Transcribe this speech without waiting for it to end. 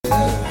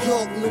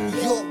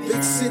New York,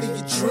 big city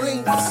of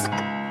dreams.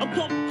 I'm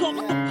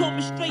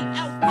coming straight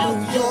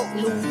out.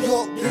 New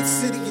York, big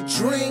city of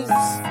dreams.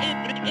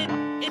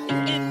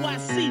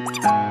 NYC.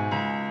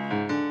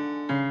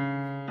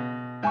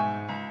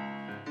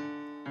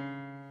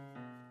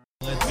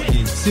 Let's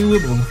get to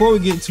it. But before we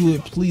get to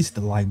it, please hit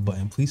the like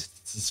button, please hit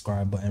the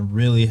subscribe button.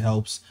 Really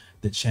helps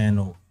the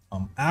channel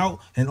out.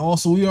 And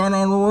also, we are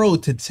on the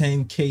road to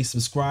 10K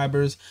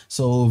subscribers.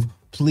 So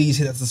please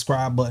hit that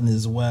subscribe button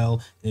as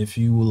well if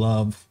you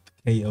love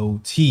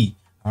KOT.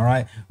 All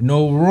right,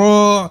 no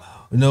Raw,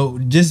 no,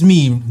 just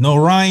me, no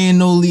Ryan,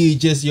 no Lee,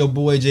 just your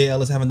boy J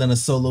Ellis. Haven't done a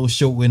solo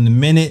show in a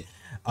minute,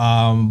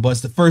 but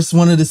it's the first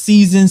one of the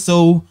season,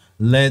 so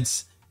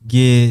let's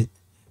get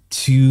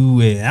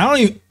to it.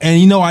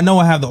 I know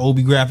I have the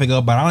OB graphic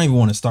up, but I don't even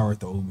want to start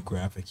with the OB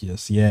graphic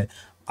just yet.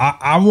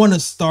 I want to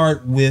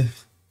start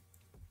with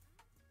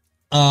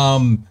I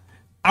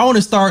want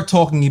to start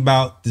talking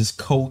about this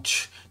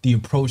coach, the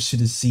approach to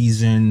the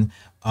season,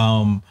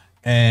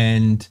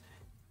 and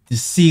the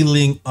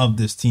ceiling of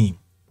this team,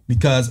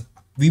 because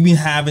we've been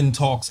having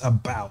talks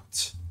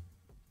about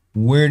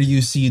where do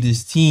you see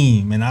this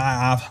team, and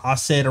I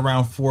said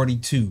around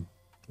 42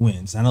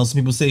 wins. I know some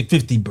people say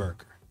 50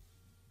 burger.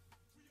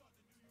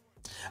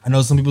 I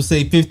know some people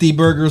say 50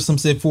 burgers, some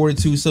say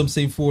 42, some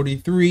say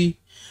 43.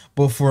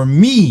 But for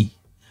me,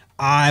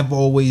 I've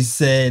always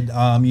said,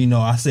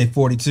 I say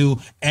 42,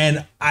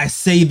 and I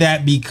say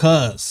that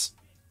because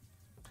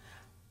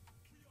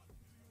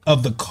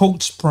of the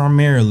coach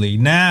primarily.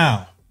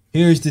 Now,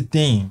 here's the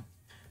thing.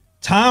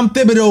 Tom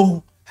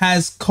Thibodeau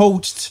has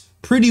coached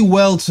pretty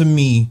well to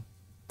me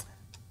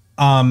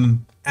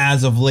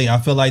as of late. I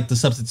feel like the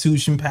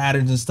substitution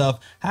patterns and stuff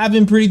have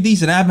been pretty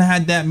decent. I haven't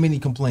had that many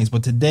complaints,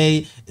 but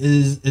today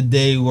is a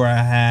day where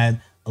I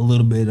had a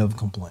little bit of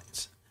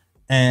complaints.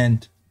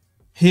 And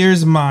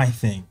here's my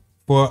thing.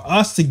 For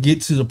us to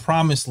get to the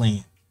promised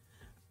land,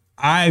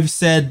 I've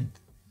said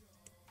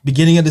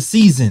beginning of the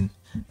season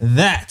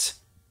that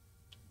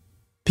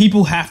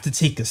people have to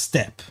take a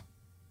step.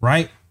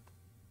 Right?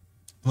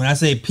 When I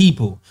say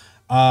people,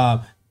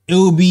 it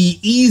will be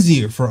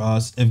easier for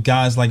us if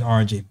guys like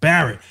RJ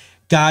Barrett,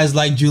 guys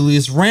like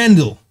Julius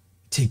Randle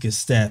take a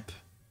step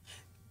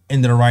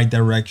in the right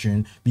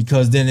direction,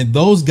 because then if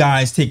those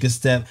guys take a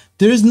step,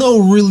 there's no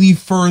really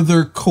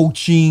further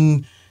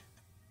coaching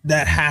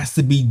that has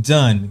to be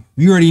done.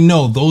 We already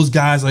know those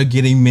guys are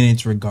getting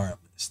minutes regardless.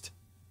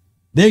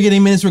 They're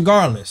getting minutes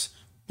regardless.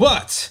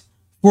 But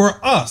for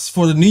us,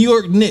 for the New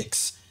York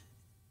Knicks,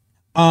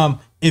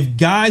 if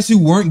guys who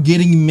weren't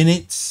getting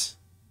minutes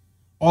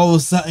all of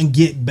a sudden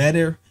get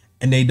better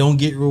and they don't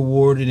get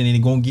rewarded and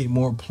they're going to get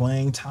more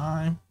playing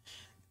time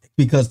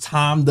because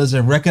Tom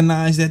doesn't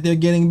recognize that they're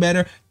getting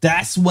better,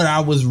 that's what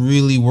I was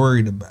really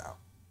worried about.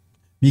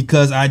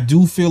 Because I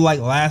do feel like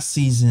last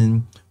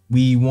season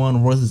we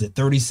won,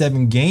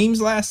 37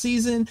 games last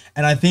season?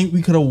 And I think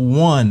we could have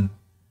won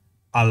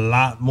a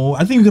lot more.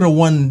 I think we could have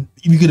won,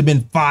 we could have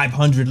been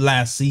 500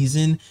 last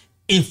season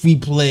if we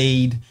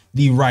played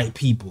the right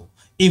people.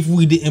 If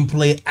we didn't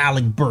play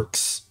Alec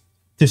Burks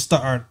to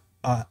start,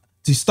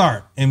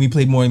 and we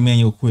played more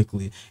Emmanuel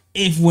quickly.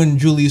 If when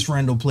Julius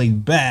Randle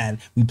played bad,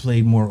 we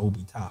played more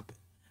Obi Toppin.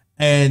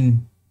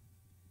 And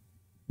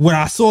what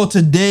I saw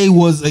today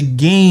was a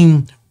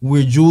game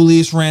where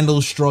Julius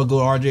Randle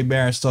struggled, RJ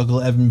Barrett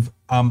struggled,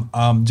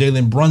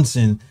 Jalen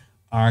Brunson,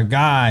 our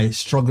guy,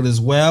 struggled as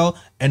well,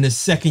 and the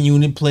second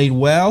unit played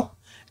well.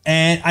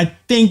 And I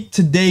think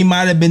today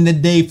might have been the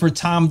day for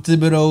Tom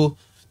Thibodeau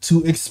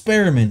to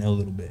experiment a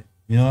little bit.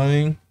 You know what I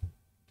mean?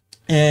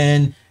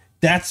 And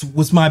that's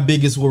what's my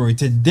biggest worry.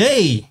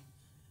 Today,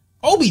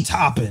 Obi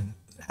Toppin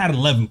had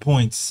 11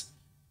 points.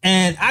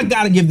 And I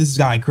got to give this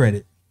guy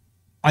credit.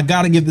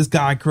 Because,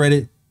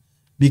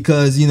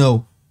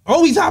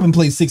 Obi Toppin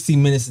played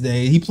 16 minutes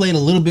today. He played a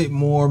little bit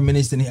more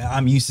minutes than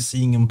I'm used to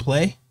seeing him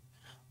play.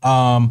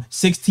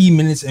 16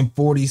 minutes and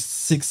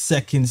 46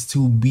 seconds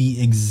to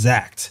be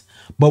exact.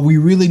 But we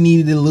really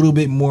needed a little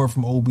bit more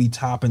from Obi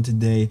Toppin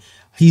today.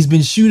 He's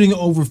been shooting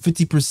over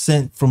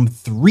 50% from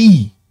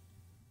three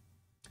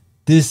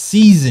this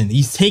season.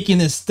 He's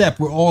taking a step.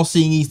 We're all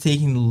seeing he's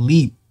taking the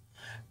leap.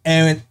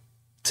 And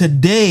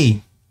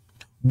today,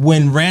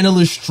 when Randle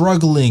is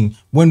struggling,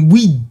 when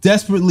we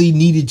desperately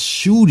needed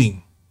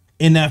shooting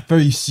in that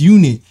first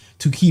unit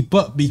to keep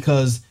up,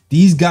 because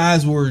these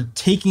guys were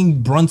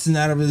taking Brunson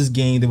out of his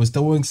game. They were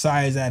throwing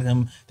sides at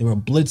him. They were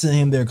blitzing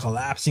him. They were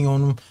collapsing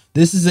on him.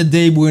 This is a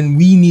day when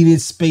we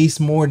needed space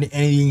more than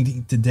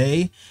anything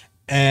today.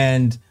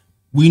 And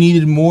we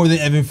needed more than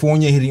Evan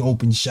Fournier hitting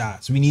open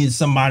shots. We needed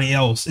somebody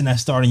else in that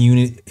starting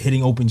unit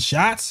hitting open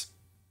shots.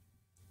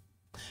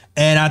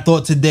 And I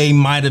thought today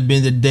might have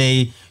been the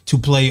day to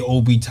play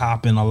Obi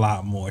Toppin a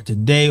lot more.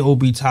 Today,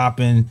 Obi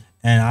Toppin,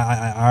 and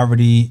I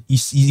already,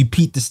 you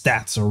peeped the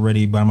stats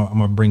already, but I'm going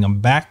to bring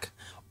them back.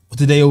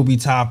 Today, Obi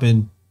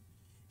Toppin,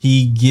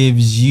 he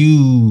gives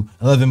you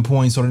 11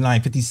 points on the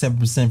night,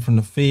 57% from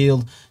the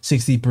field,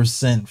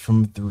 60%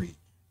 from three.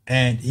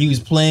 And he was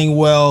playing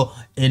well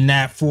in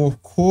that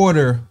fourth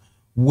quarter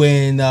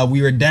when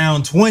we were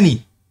down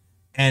 20.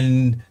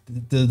 and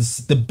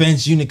the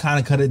bench unit kind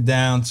of cut it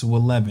down to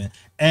 11.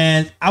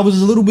 And I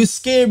was a little bit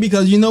scared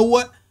because you know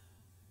what?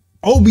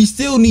 Obi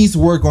still needs to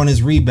work on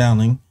his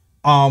rebounding.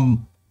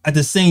 At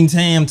the same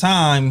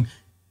time,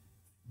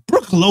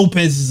 Brook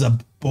Lopez is a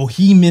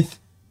behemoth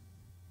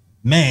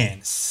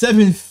man,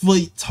 7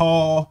 feet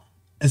tall.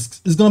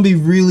 It's going to be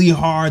really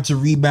hard to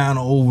rebound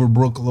over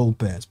Brook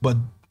Lopez. But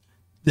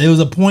there was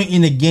a point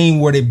in the game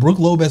where Brook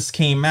Lopez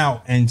came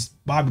out and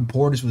Bobby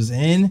Portis was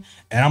in.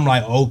 And I'm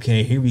like,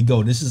 okay, here we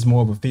go. This is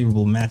more of a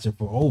favorable matchup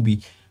for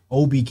Obi.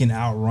 Obi can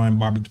outrun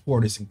Bobby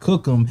Portis and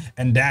cook him.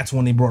 And that's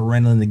when they brought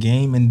Randall in the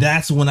game. And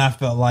that's when I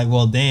felt like,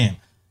 well, damn,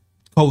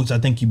 coach, I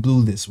think you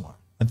blew this one.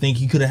 I think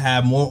you could have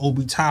had more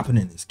Obi Toppin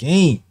in this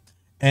game.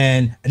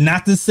 And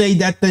not to say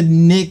that the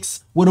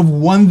Knicks would have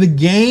won the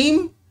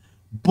game,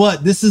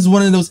 but this is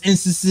one of those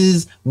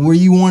instances where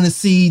you want to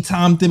see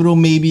Tom Thibodeau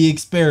maybe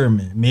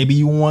experiment. Maybe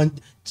you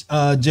want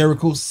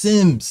Jericho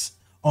Sims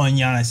on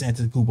Giannis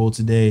Antetokounmpo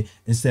today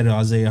instead of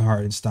Isaiah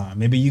Hartenstein.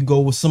 Maybe you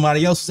go with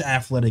somebody else who's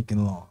athletic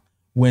and long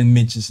when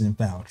Mitch is in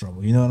foul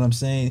trouble. You know what I'm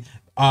saying?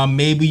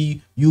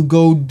 Maybe you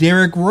go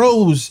Derrick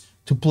Rose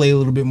to play a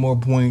little bit more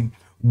point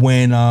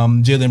when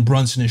Jalen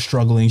Brunson is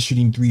struggling,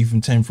 shooting 3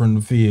 from 10 from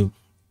the field.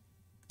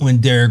 When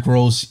Derrick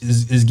Rose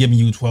is giving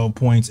you 12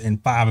 points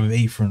and 5 of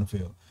 8 from the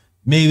field.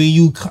 Maybe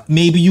you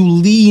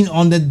lean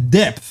on the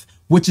depth,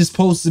 which is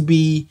supposed to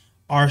be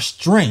our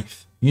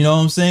strength. You know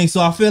what I'm saying?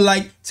 So I feel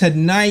like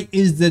tonight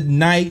is the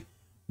night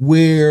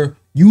where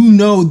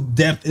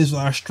depth is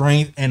our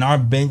strength and our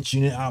bench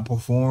unit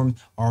outperformed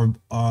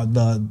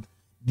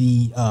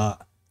the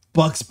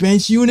Bucks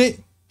bench unit.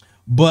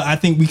 But I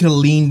think we could have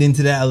leaned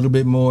into that a little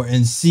bit more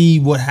and see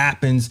what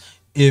happens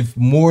if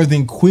more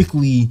than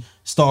quickly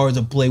starts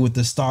to play with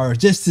the stars,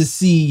 just to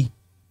see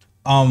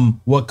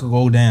what could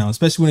go down,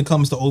 especially when it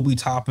comes to Obi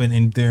Toppin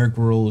and Derrick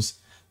Rose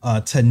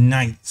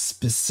tonight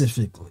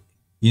specifically.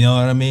 You know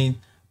what I mean?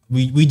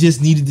 We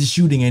just needed the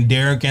shooting, and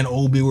Derrick and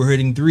Obi were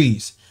hitting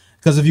threes.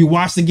 Because if you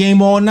watch the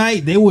game all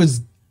night, there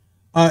was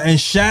and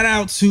shout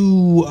out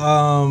to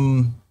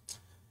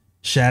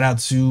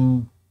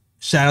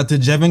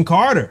Jevin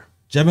Carter.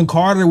 Jevin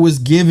Carter was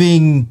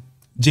giving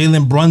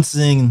Jalen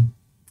Brunson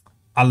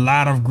a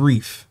lot of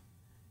grief.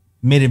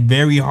 Made it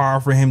very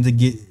hard for him to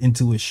get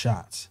into his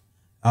shots.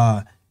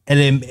 And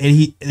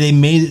they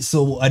made it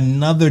so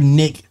another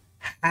Knick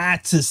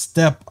had to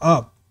step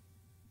up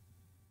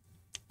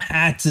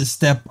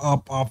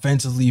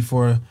offensively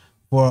for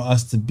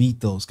us to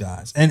beat those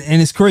guys. And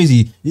it's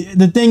crazy.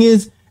 The thing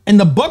is, and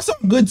the Bucks are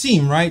a good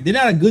team, right? They're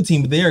not a good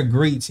team, but they're a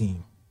great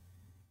team.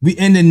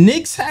 And the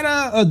Knicks had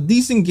a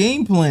decent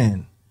game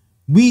plan.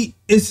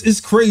 It's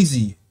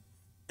crazy.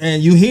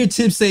 And you hear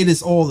Tibbs say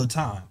this all the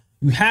time.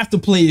 You have to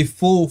play a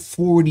full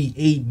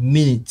 48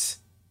 minutes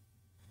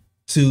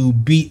to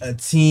beat a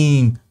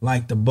team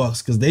like the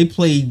Bucks because they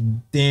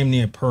played damn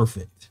near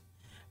perfect.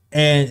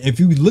 And if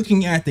you're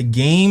looking at the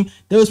game,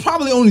 there was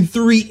probably only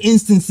 3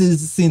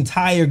 instances this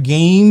entire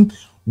game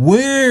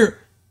where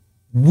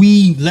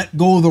we let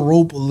go of the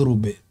rope a little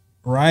bit,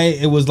 right?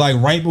 It was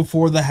like right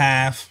before the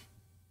half.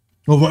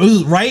 It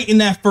was right in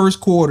that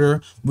first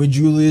quarter where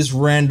Julius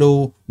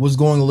Randle was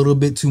going a little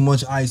bit too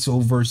much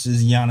ISO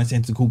versus Giannis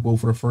Antetokounmpo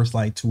for the first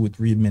like 2 or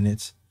 3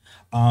 minutes.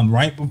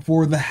 Right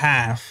before the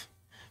half,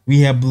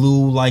 we had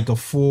blew like a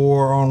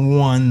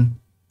 4-on-1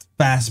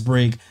 fast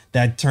break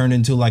that turned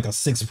into like a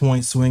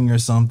 6-point swing or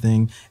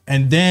something.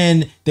 And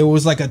then there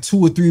was like a 2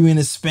 or 3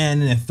 minute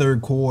span in the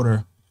third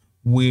quarter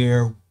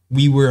where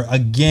we were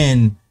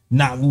again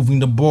not moving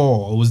the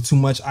ball. It was too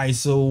much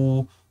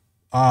ISO.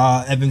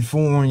 Evan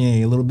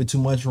Fournier, a little bit too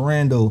much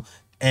Randall,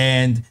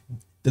 and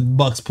the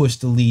Bucks pushed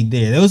the lead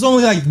there. There was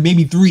only like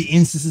maybe 3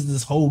 instances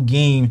this whole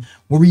game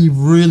where we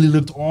really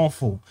looked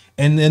awful.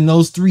 And then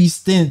those 3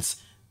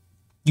 stints,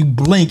 you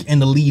blink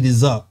and the lead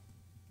is up.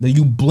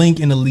 You blink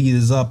and the lead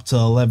is up to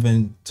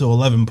 11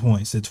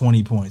 points, to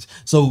 20 points.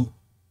 So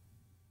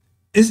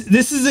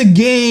this is a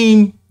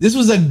game. This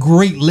was a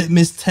great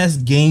litmus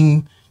test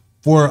game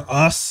for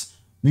us.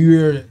 We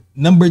were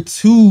number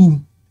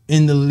 2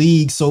 in the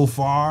league so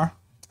far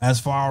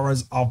as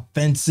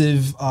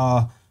offensive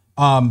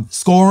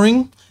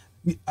scoring.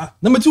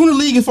 Number 2 in the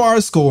league as far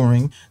as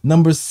scoring.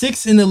 Number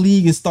 6 in the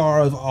league as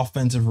far as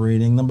offensive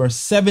rating. Number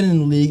 7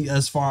 in the league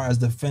as far as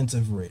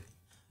defensive rating.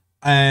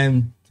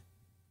 And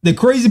the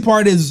crazy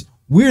part is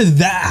we're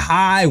that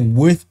high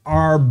with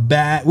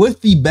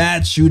the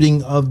bad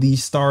shooting of the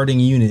starting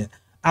unit.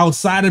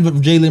 Outside of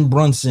Jalen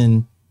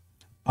Brunson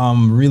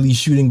really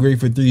shooting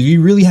great for 3, we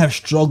really have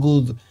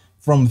struggled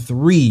from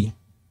 3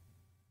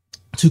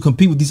 to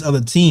compete with these other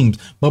teams,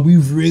 but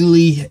we've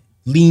really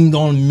leaned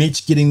on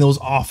Mitch getting those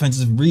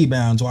offensive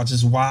rebounds, which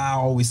is why I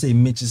always say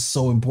Mitch is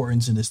so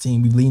important to this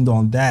team. We've leaned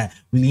on that.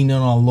 We leaned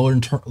on our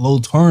low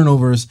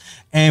turnovers,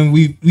 and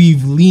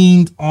we've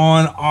leaned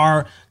on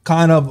our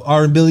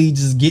ability to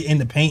just get in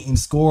the paint and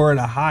score at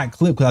a high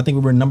clip, because I think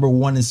we were number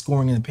 1 in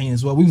scoring in the paint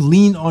as well. We've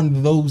leaned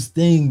on those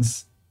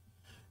things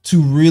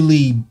to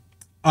really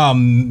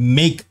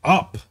make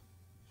up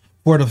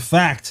for the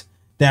fact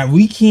that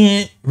we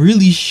can't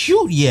really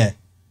shoot yet.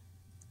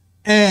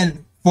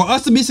 And for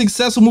us to be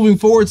successful moving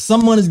forward,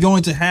 someone is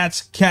going to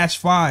catch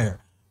fire.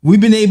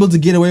 We've been able to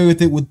get away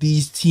with it with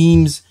these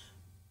teams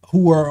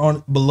who are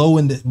on below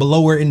in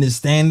the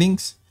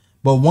standings.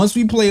 But once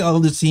we play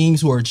other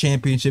teams who are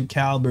championship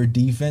caliber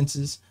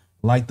defenses,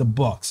 like the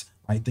Bucks,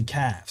 like the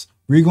Cavs,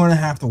 we're going to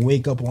have to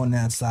wake up on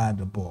that side of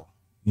the ball.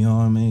 You know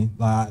what I mean?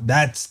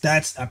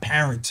 That's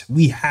apparent.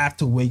 We have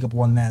to wake up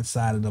on that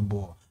side of the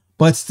ball.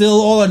 But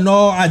still, all in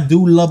all, I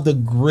do love the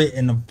grit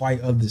and the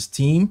fight of this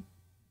team.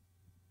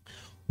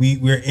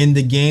 We're in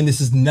the game.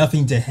 This is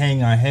nothing to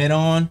hang our head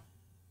on.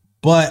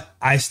 But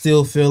I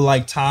still feel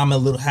like Tom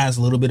has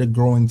a little bit of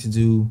growing to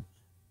do.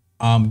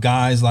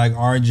 Guys like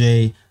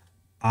RJ,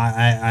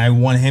 I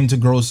want him to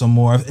grow some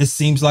more. It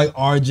seems like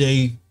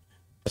RJ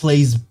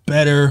plays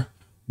better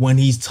when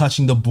he's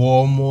touching the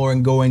ball more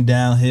and going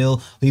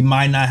downhill. He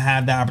might not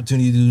have the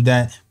opportunity to do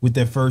that with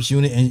their first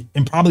unit,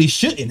 and probably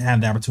shouldn't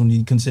have the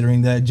opportunity,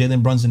 considering that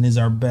Jalen Brunson is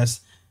our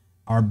best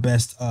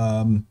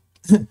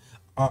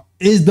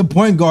is the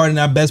point guard and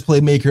our best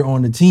playmaker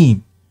on the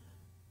team.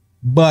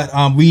 But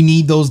we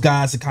need those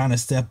guys to kind of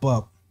step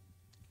up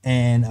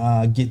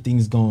and get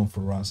things going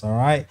for us. All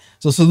right.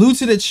 So salute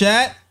to the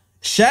chat.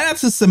 Shout out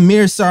to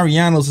Samir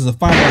Sarianos as a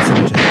 $5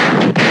 super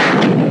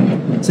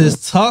chat.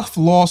 Says tough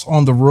loss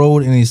on the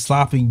road in a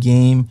sloppy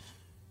game.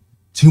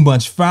 Too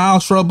much foul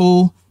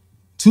trouble.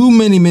 Too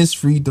many missed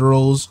free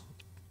throws.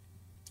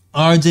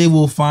 RJ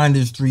will find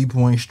his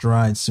 3-point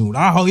stride soon.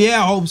 I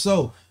hope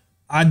so.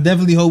 I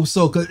definitely hope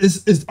so,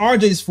 because it's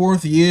RJ's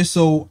 4th year,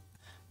 so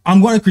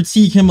I'm going to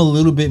critique him a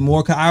little bit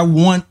more, because I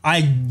want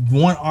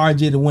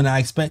RJ to win. I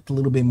expect a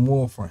little bit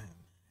more from him.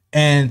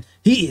 And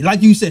he,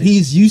 like you said,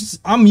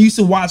 I'm used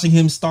to watching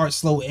him start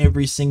slow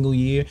every single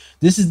year.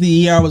 This is the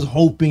year I was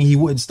hoping he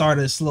wouldn't start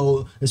as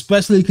slow,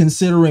 especially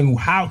considering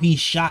how he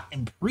shot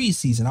in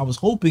preseason. I was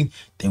hoping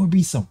there would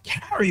be some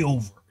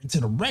carryover into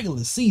the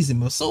regular season,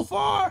 but so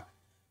far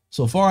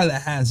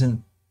that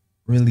hasn't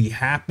really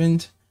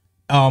happened.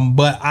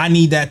 But I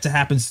need that to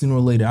happen sooner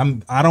or later.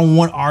 I don't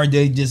want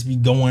RJ to just be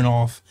going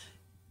off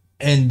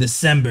in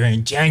December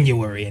and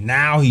January, and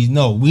now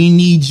we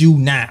need you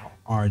now,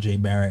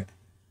 RJ Barrett.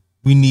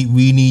 We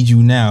need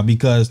you now,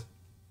 because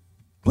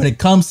when it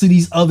comes to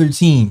these other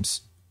teams,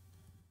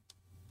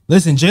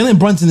 listen, Jalen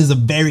Brunson is a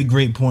very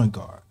great point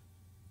guard.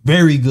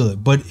 Very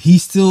good, but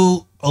he's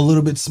still a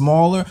little bit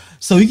smaller.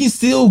 So he can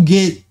still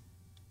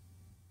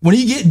when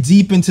you get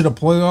deep into the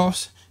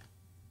playoffs,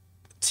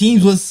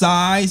 teams with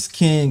size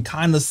can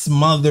kind of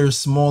smother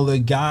smaller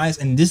guys,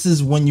 and this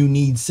is when you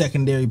need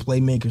secondary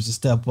playmakers to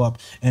step up,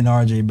 and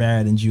RJ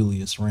Barrett and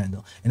Julius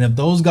Randle. And if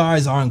those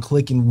guys aren't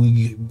clicking,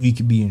 we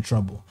could be in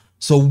trouble.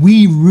 So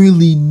we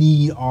really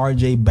need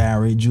RJ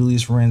Barrett,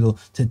 Julius Randle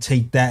to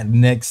take that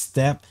next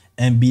step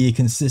and be a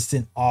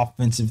consistent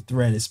offensive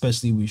threat,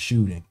 especially with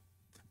shooting.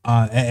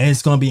 And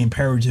it's going to be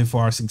imperative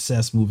for our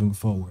success moving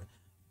forward.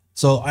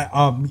 So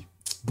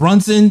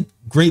Brunson,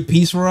 great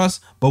piece for us,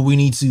 but we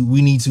need to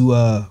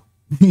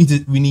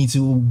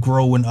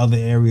grow in other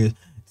areas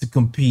to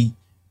compete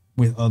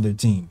with other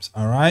teams.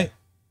 All right.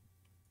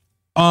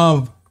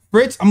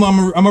 Fritz, I'm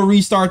gonna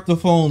restart the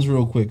phones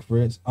real quick,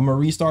 Fritz. I'm gonna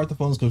restart the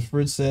phones because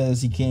Fritz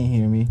says he can't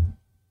hear me.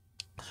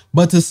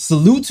 But to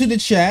salute to the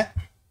chat,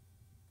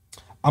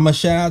 I'm gonna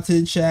shout out to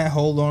the chat.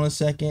 Hold on a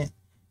second.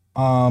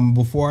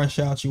 Before I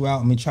shout you out,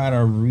 let me try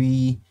to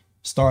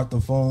restart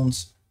the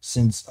phones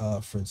since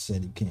Fritz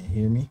said he can't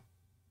hear me.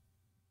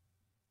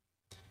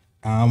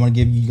 I'm gonna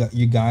give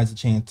you guys a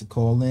chance to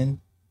call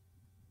in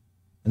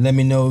and let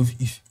me know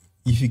if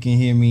you can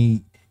hear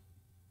me.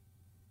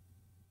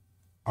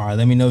 All right,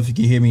 let me know if you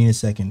can hear me in a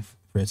second,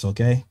 Fritz,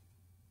 okay?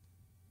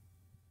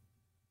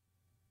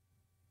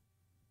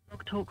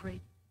 Talk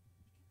rate.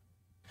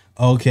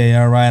 Okay,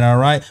 all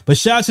right. But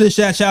shout out to the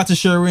chat, shout out to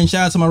Sherwin,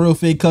 shout out to my real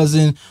fake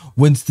cousin,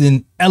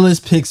 Winston Ellis,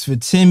 picks for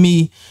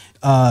Timmy.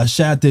 Shout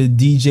out to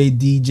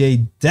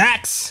DJ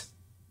Dax.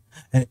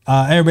 And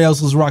everybody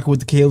else was rocking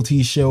with the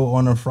KOT show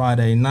on a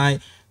Friday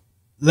night.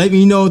 Let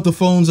me know if the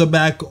phones are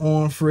back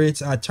on,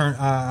 Fritz.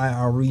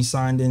 I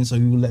re-signed in, so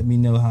you let me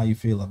know how you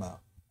feel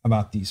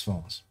about these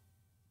phones.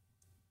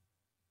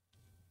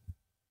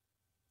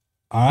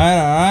 All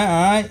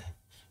right.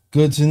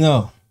 Good to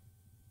know.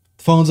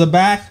 Phones are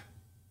back.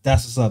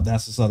 That's what's up.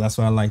 That's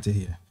what I like to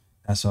hear.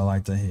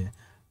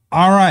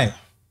 All right.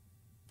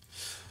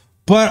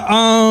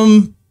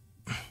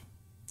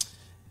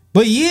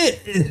 But yeah,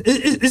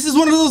 this is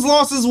one of those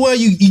losses where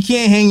you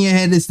can't hang your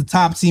head. It's the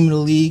top team in the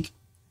league.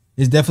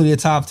 It's definitely a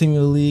top team in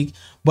the league.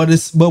 But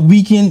all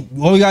we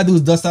gotta do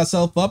is dust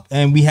ourselves up,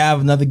 and we have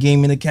another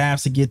game in the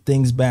Cavs to get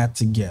things back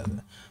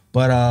together.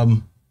 But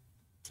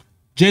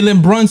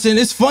Jalen Brunson,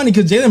 it's funny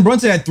because Jalen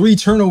Brunson had 3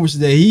 turnovers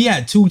today. He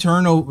had 2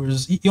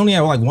 turnovers. He only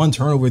had like 1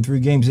 turnover in 3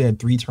 games. He had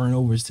 3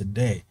 turnovers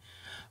today.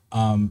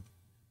 And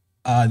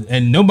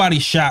nobody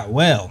shot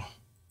well.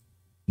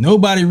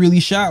 Nobody really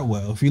shot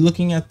well. If you're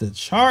looking at the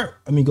chart,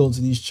 let me go to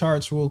these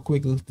charts real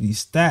quick. Look at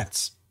these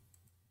stats.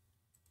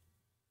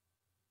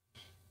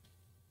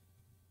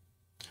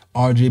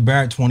 RJ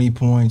Barrett, 20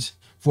 points,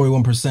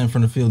 41%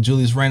 from the field.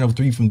 Julius Randle,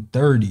 3 from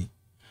 30.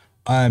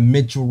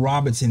 Mitchell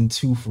Robinson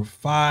 2 for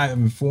 5.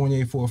 Evan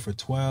Fournier 4 for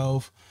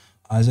 12.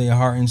 Isaiah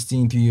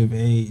Hartenstein 3 of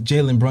 8.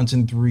 Jalen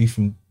Brunson 3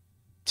 from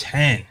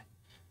 10.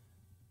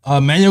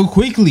 Manuel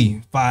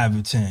Quickley 5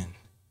 of 10.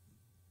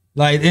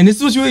 Like, and this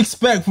is what you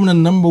expect from the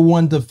number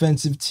one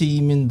defensive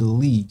team in the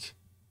league.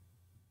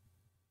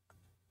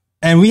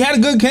 And we had a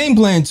good game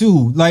plan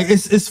too. Like,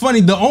 it's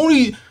funny.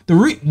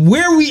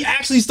 Where we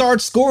actually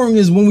start scoring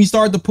is when we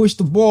start to push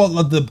the ball.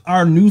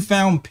 Our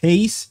newfound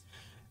pace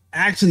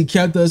actually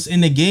kept us in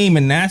the game,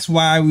 and that's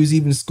why we was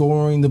even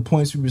scoring the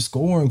points we were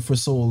scoring for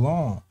so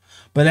long.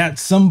 But at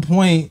some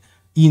point,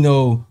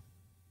 you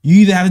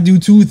either have to do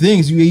two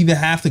things. You either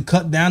have to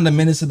cut down the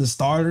minutes of the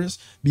starters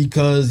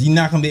because you're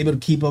not going to be able to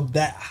keep up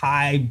that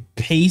high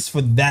pace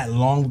for that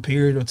long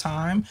period of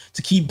time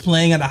to keep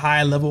playing at a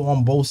high level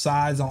on both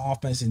sides on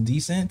offense and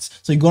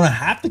defense. So you're going to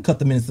have to cut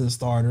the minutes of the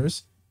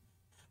starters,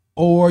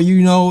 or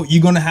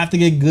you're going to have to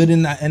get good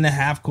in the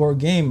half court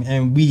game.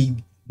 And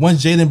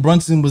once Jalen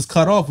Brunson was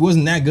cut off, it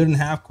wasn't that good in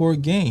half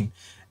court game.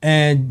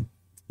 And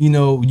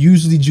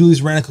usually Julius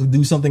Randle could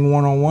do something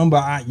one-on-one,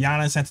 but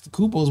Giannis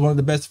Antetokounmpo is one of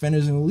the best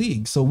defenders in the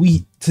league. So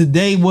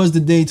today was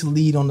the day to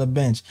lead on the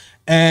bench.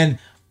 And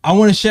I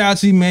want to shout out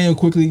to Emmanuel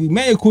Quickley.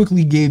 Emmanuel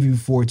Quickley gave you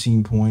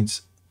 14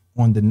 points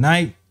on the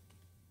night.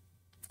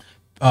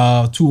 2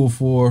 of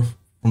 4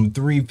 from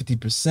 3,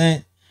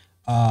 50%.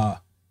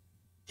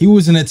 He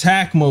was in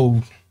attack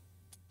mode.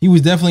 He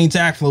was definitely in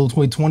attack mode.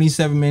 Played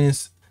 27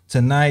 minutes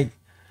tonight.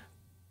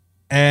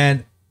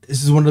 And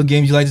this is one of the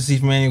games you like to see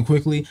from Emmanuel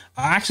Quickley.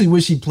 I actually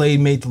wish he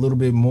made a little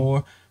bit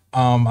more.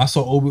 I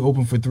saw Obi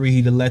open for 3. He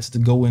elects to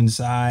go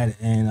inside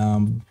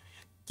and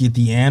get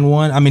the and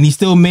one. I mean, he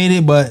still made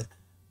it, but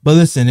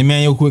listen,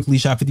 Emmanuel Quickley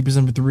shot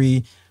 50% for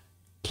 3.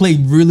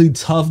 Played really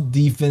tough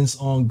defense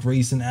on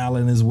Grayson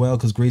Allen as well,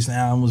 because Grayson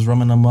Allen was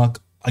running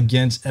amok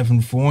against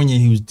Evan Fournier,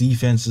 whose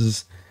defense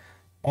is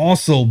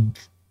also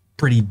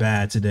pretty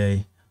bad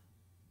today.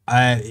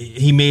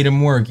 He made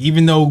him work,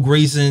 even though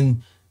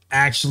Grayson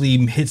actually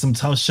hit some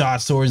tough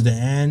shots towards the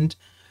end.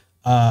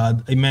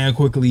 Emmanuel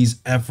Quickley's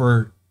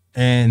effort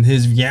and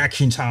his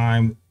reaction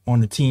time on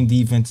the team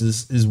defense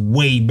is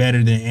way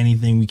better than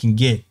anything we can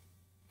get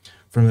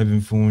from Evan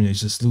Fournier.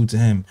 Just salute to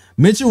him.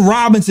 Mitchell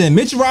Robinson.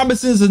 Mitchell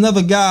Robinson is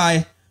another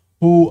guy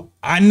who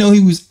I know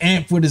he was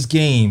amped for this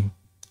game.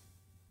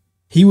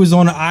 He was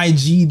on the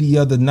IG the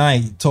other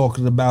night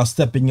talking about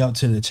stepping up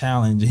to the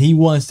challenge. He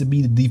wants to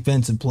be the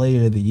defensive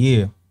player of the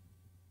year.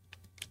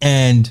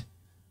 And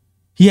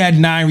he had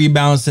 9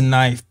 rebounds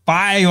tonight,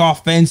 5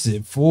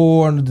 offensive,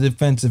 4 on the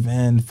defensive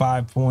end,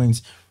 5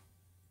 points,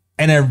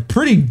 and a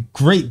pretty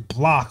great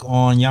block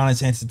on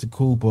Giannis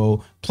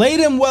Antetokounmpo. Played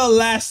him well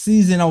last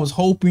season. I was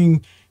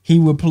hoping he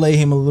would play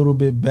him a little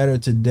bit better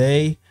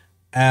today.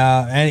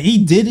 And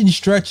he did in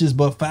stretches,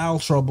 but foul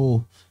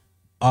trouble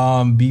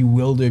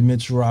bewildered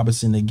Mitchell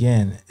Robinson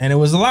again. And it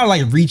was a lot of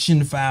like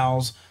reaching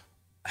fouls,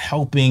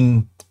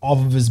 helping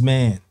off of his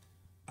man.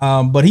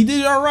 But he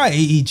did all right.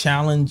 He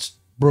challenged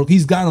Brooke.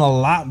 He's gotten a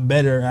lot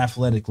better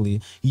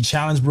athletically. He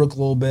challenged Brook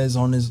Lopez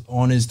on his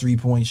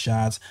 3-point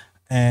shots,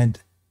 and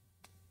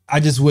I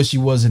just wish he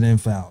wasn't in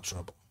foul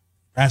trouble.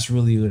 That's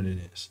really what it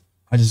is.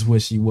 I just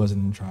wish he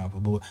wasn't in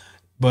trouble.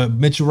 But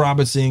Mitchell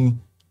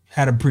Robinson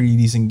had a pretty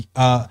decent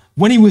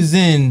when he was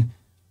in.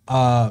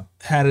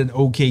 Had an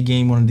okay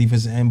game on the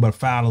defensive end, but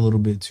fouled a little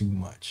bit too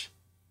much.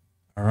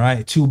 All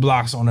right, 2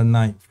 blocks on the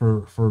night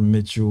for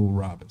Mitchell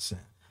Robinson.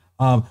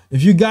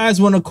 If you guys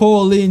want to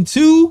call in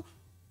too,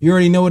 you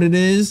already know what it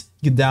is.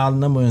 You can dial the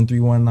number in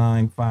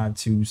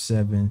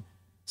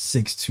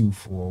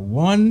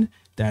 319-527-6241.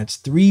 That's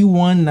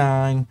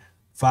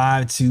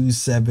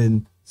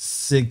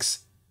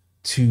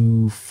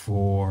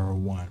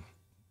 319-527-6241.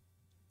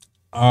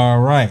 All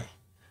right.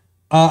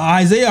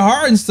 Isaiah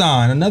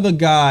Hartenstein, another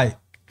guy,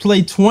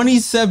 played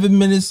 27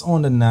 minutes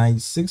on the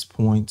night, 6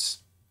 points,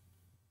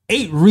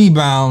 8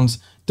 rebounds,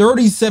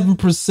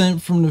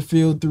 37% from the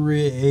field,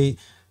 3 of 8.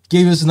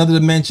 Gave us another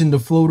dimension. The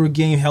floater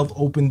game helped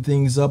open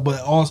things up,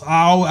 but also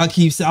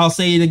I'll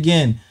say it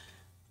again.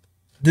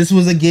 This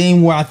was a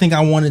game where I think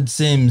I wanted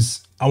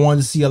Sims. I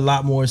wanted to see a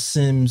lot more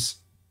Sims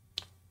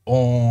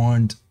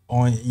on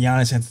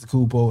Giannis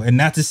Antetokounmpo, and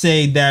not to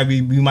say that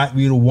we would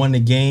have won the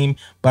game,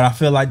 but I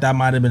feel like that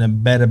might have been a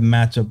better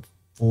matchup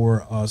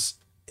for us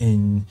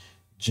in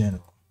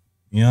general.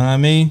 You know what I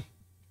mean?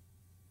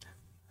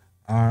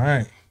 All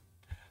right.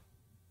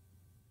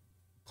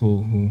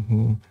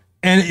 Cool.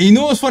 And you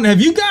know what's funny? Have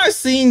you guys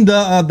seen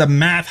the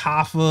Matt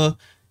Hoffa,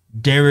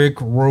 Derrick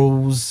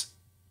Rose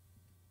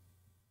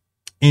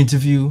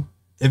interview?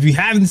 If you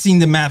haven't seen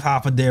the Matt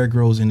Hoffa, Derrick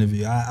Rose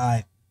interview,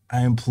 I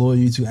implore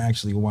you to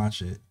actually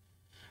watch it.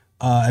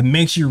 It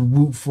makes you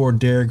root for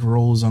Derrick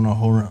Rose on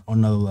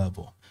another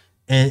level.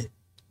 And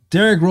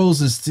Derrick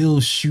Rose is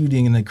still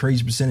shooting in a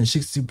crazy percentage,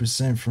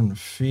 62% from the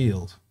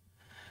field.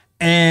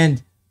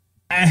 And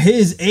at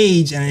his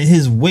age and at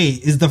his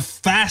weight, is the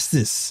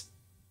fastest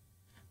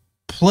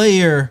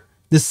player.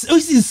 He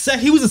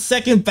was the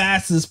second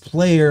fastest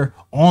player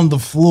on the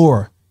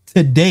floor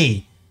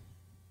today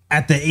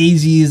at the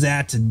age he is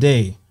at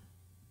today.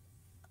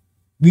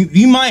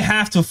 we might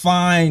have to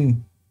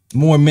find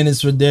more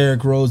minutes for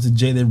Derrick Rose. That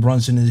Jalen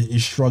Brunson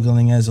is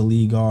struggling as a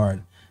lead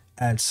guard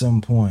at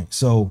some point.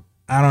 So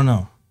I don't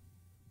know.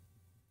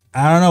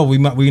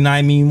 We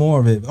might need more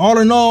of it. All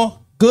in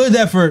all, good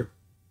effort,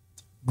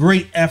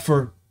 great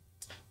effort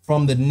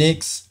from the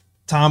Knicks.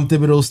 Tom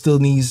Thibodeau still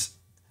needs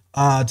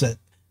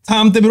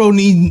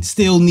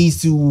still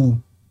needs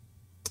to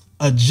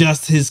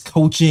adjust his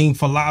coaching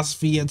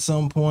philosophy at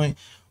some point.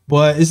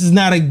 But this is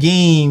not a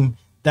game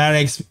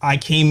that I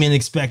came in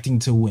expecting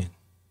to win.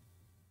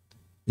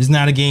 It's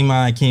not a game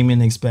I came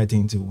in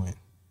expecting to win.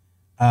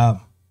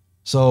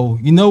 So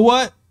you know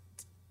what?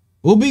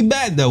 We'll be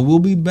back though. We'll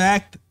be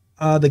back.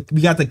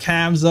 We got the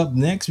Cavs up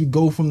next. We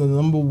go from the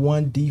number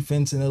 1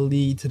 defense in the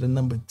league to the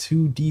number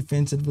 2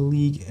 defense in the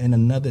league in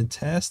another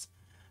test.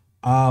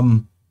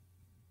 Watch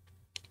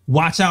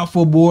out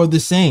for more of the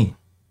same.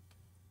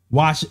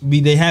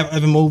 They have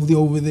Evan Mobley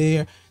over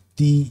there.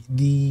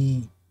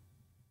 The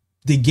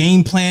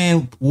game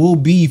plan will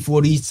be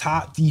for these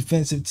top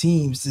defensive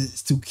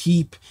teams to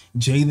keep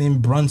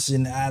Jalen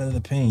Brunson out of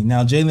the paint.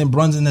 Now, Jalen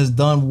Brunson has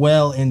done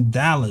well in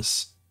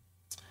Dallas,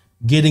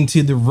 getting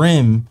to the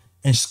rim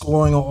and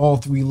scoring on all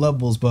 3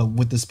 levels. But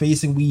with the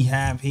spacing we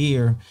have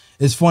here,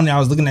 it's funny. I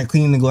was looking at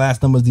cleaning the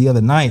glass numbers the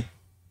other night.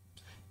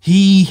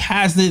 He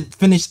hasn't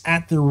finished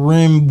at the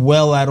rim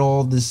well at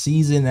all this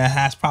season.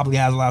 That probably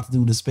has a lot to do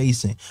with the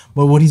spacing.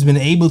 But what he's been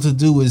able to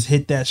do is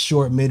hit that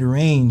short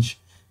mid-range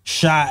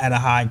shot at a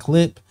high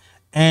clip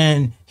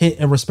and hit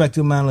a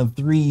respective amount of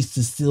threes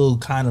to still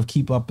kind of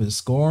keep up his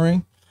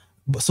scoring.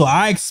 So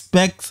I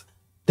expect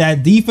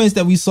that defense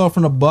that we saw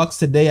from the Bucks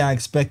today, I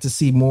expect to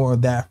see more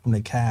of that from the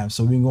Cavs.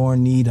 So we're going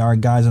to need our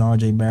guys in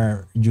RJ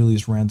Barrett,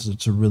 Julius Randle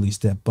to really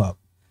step up.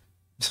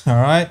 All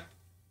right.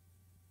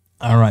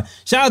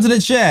 Shout out to the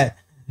chat.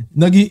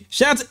 Nuggy,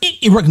 shout out to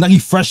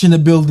Nuggy Fresh in the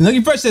building.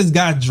 Nuggy Fresh says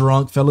got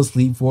drunk, fell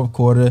asleep 4th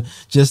quarter,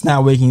 just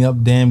now waking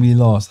up. Damn, we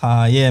lost.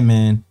 Yeah,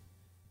 man.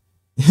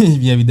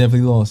 Yeah, we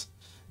definitely lost.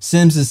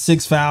 Sims is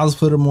 6 fouls,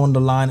 put him on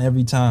the line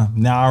every time.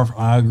 Now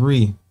I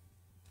agree.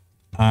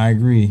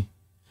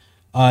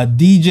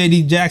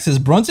 DJD Jack says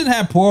Brunson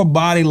had poor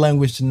body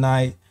language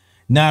tonight.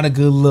 Not a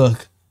good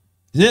look.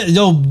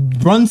 Yo,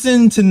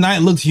 Brunson tonight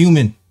looks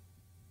human.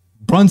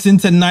 Brunson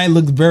tonight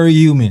looks very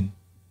human.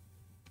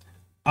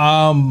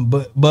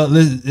 But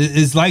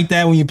it's like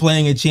that when you're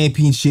playing a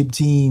championship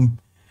team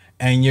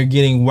and you're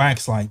getting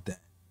waxed like that.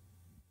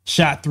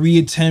 Shot 3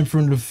 of 10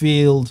 from the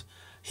field.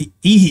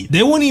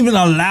 They wouldn't even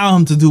allow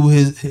him to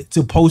do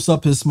to post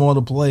up his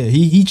smaller player.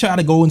 He tried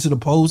to go into the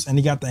post and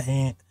he got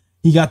the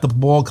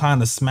ball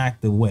kind of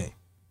smacked away.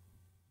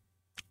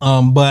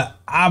 But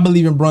I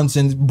believe in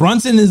Brunson.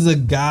 Brunson is a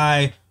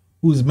guy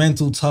whose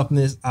mental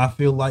toughness I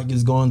feel like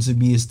is going to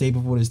be a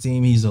staple for this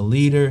team. He's a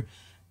leader.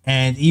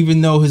 And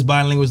even though his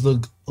body language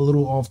looked a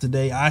little off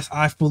today,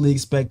 I fully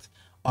expect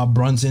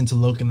Brunson to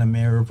look in the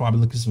mirror, probably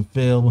look at some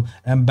film,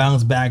 and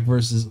bounce back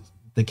versus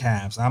the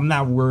Cavs. I'm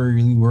not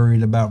really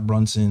worried about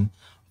Brunson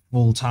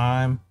full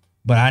time,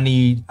 but I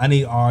need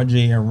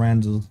RJ and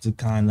Randle to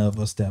kind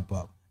of step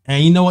up.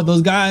 And you know what?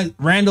 Those guys,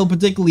 Randle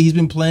particularly, he's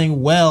been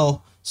playing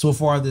well so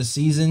far this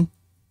season.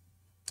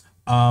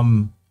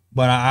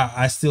 But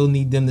I still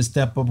need them to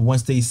step up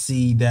once they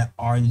see that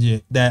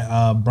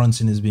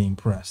Brunson is being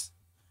pressed.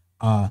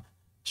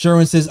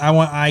 Sherwin says, I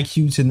want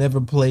IQ to never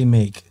play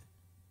make.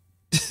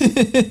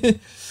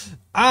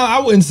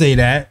 I wouldn't say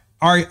that.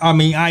 I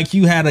mean,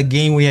 IQ had a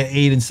game where he had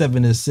 8 and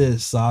 7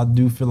 assists, so I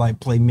do feel like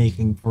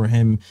playmaking for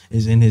him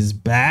is in his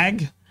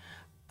bag.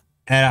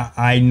 And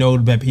I know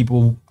that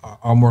people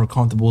are more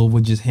comfortable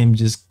with just him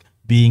just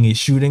being a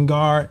shooting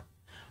guard.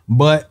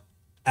 But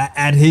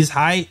at his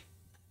height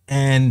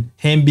and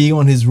him being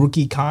on his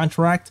rookie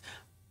contract,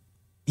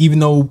 even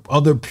though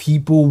other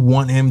people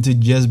want him to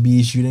just be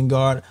a shooting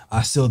guard,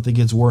 I still think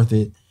it's worth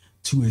it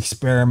to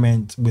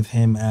experiment with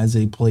him as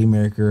a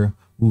playmaker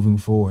moving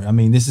forward. I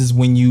mean, this is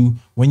when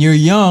you're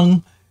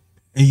young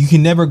and you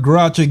can never grow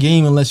out your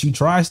game unless you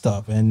try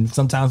stuff. And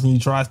sometimes when you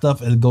try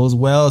stuff, it goes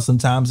well.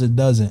 Sometimes it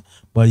doesn't.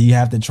 But you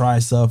have to try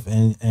stuff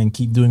and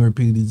keep doing it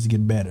repeatedly to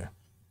get better.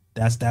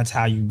 That's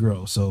how you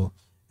grow. So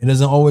it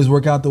doesn't always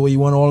work out the way you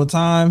want all the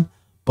time.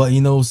 But,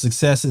 you know,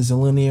 success is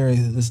linear.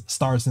 It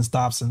starts and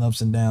stops and ups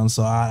and downs.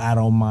 So I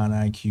don't mind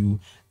IQ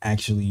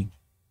actually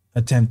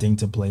attempting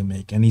to play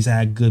make. And he's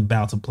had good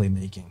bouts of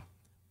playmaking.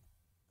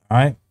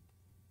 All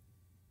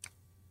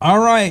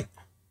right.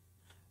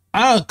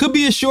 Could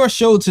be a short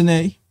show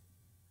today.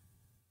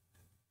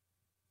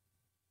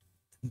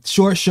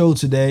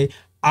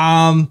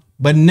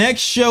 But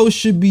next show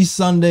should be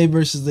Sunday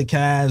versus the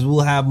Cavs.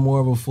 We'll have more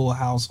of a full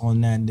house on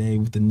that day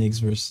with the Knicks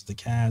versus the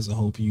Cavs. I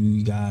hope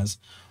you guys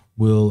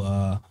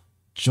will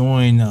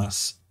join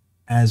us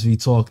as we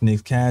talk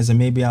Knicks Cavs, and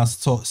maybe I'll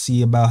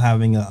see about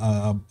having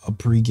a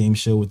pregame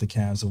show with the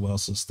Cavs as well.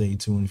 So stay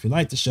tuned. If you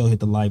like the show, hit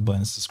the like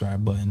button,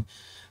 subscribe button.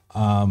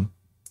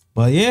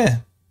 But yeah,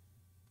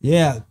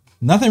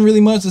 nothing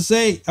really much to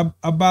say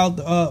about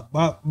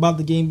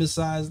the game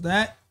besides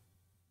that.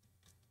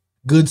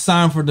 Good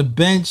sign for the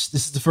bench.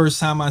 This is the first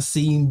time I've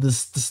seen the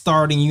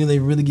starting unit they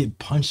really get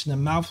punched in the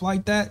mouth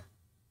like that.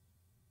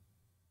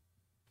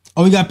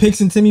 Oh, we got Picks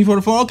and Timmy for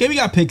the phone. Okay, we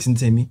got Picks and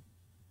Timmy.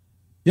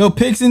 Yo,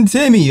 Picks and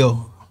Timmy,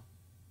 yo.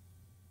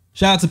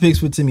 Shout out to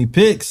Picks with Timmy.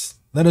 Picks,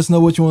 let us know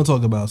what you want to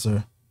talk about,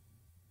 sir.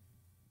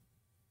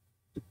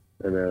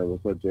 And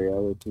what's up, J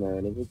Ellis,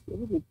 man? It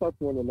was a tough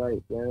one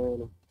tonight,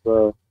 man.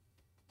 It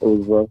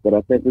was rough, but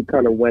I think we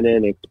kind of went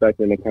in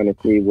expecting to kind of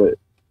see what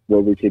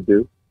we could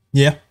do.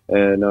 Yeah.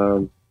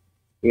 And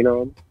you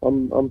know,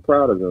 I'm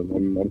proud of them.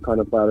 I'm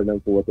kind of proud of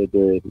them for what they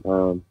did.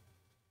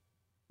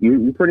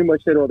 You pretty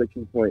much hit all the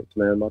key points,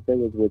 man. My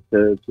thing is with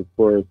Tibbs, of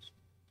course,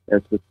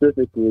 and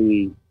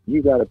specifically,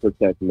 you got to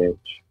protect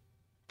Mitch,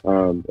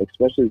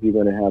 especially if you're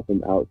going to have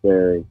him out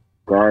there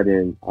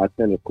guarding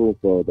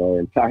Escobedo the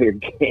entire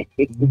game.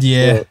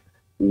 Yeah. So,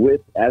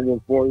 with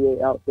Evan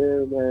Fournier out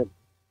there, man,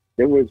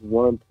 there was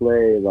one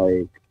play,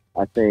 like,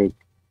 I think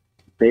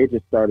they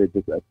just started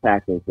just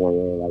attacking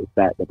Fournier, like,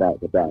 back to back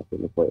to back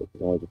in the first.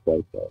 And I was just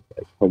like,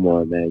 come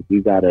on, man.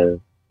 You got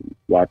to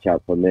watch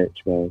out for Mitch,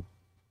 man.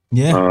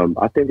 Yeah.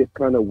 I think it's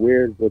kind of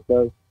weird with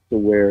us to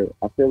where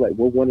I feel like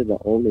we're one of the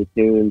only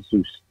teams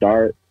who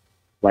start,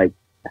 like,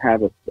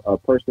 have a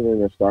person in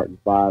their starting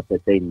five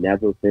that they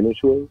never finish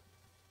with.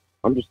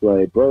 I'm just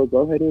like, bro,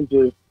 go ahead and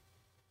just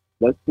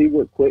let's see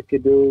what Quick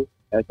could do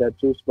at that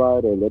 2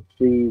 spot, or let's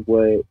see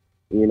what,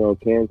 you know,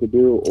 Cam could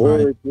do, or,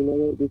 Right. you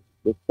know, just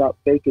stop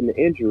faking the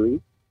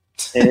injury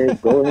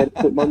and go ahead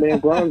and put my man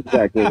Grimes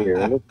back in here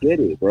and let's get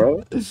it,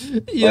 bro.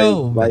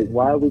 Yo, like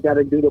why we got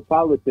to do the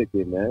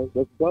politicking, man?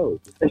 Let's go.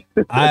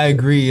 I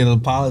agree. And the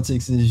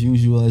politics, as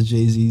usual, as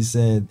Jay-Z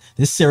said,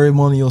 this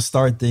ceremonial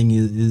start thing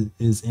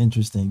is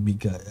interesting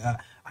because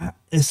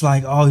it's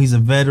like, oh, he's a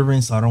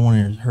veteran, so I don't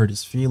want to hurt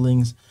his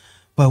feelings.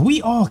 But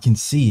we all can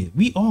see it.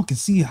 We all can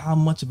see how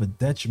much of a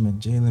detriment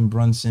Jalen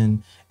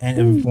Brunson and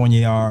Evan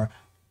Fournier are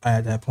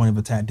at that point of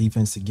attack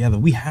defense together.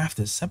 We have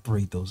to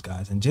separate those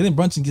guys. And Jalen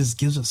Brunson just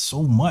gives us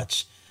so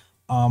much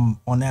on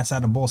that side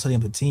of the ball, setting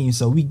up the team.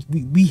 So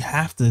we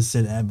have to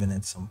sit Evan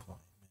at some point.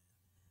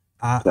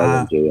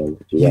 Tell him, J.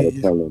 You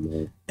gotta tell him,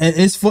 man. And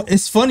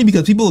it's funny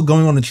because people are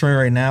going on the trend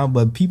right now,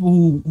 but people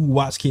who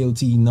watch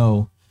KOT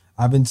know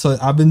I've been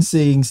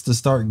saying to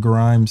start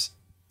Grimes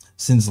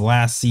since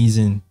last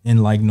season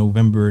in like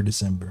November or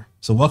December.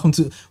 So welcome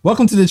to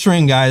the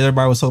train, guys.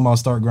 Everybody was talking about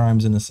start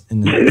Grimes in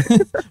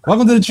the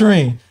welcome to the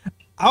train.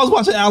 I was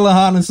watching Alan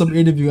Hahn in some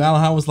interview.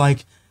 Alan Hahn was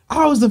like,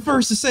 I was the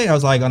first to say. I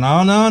was like, no,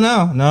 don't.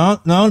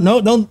 No,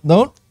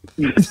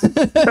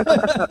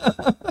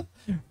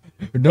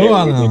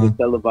 Alan Hahn. We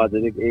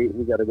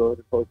gotta go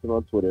to post it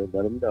on Twitter.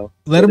 Let them know.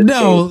 Let them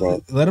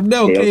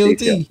know.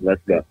 KOT.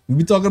 Let's go. We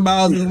be talking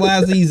about it since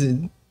last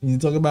season. You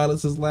talking about it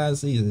since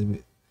last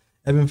season.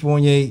 Evan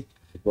Fournier.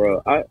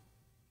 Bro, I'm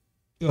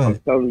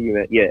telling you,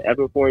 man. Yeah,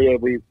 Evan Fournier,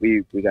 we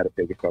got to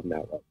figure something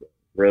out right there.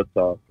 Real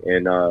talk.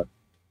 And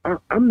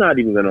I'm not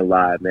even gonna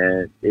lie,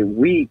 man.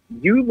 You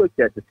looked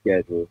at the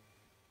schedule,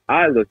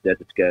 I looked at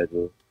the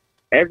schedule,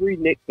 every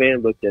Knicks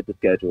fan looked at the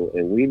schedule,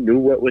 and we knew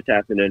what was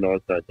happening on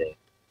Sunday.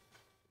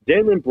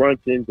 Jalen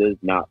Brunson does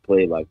not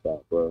play like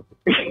that, bro.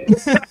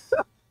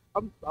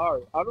 I'm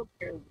sorry. I don't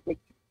care what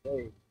you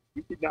say.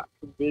 You cannot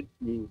convince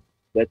me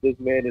that this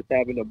man is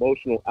having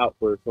emotional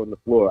outbursts on the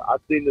floor. I've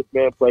seen this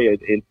man play an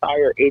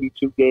entire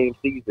 82-game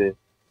season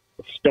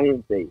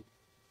stone-faced.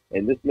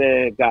 And this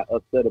man got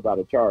upset about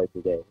a charge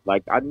today.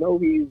 Like, I know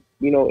he's,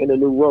 you know, in a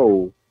new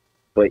role,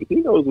 but he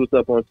knows what's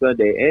up on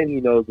Sunday, and he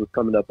knows what's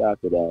coming up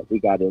after that. We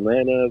got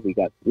Atlanta. We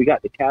got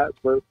the Cavs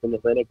first from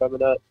Atlanta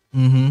coming up.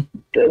 Mm-hmm.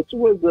 This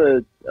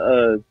was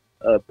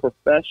a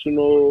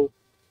professional,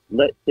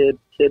 let's tib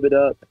it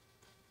up,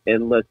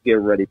 and let's get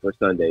ready for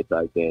Sunday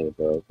type game,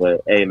 bro.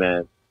 But, hey,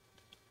 man,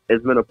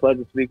 it's been a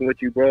pleasure speaking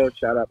with you, bro.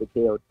 Shout out to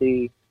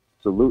KOT.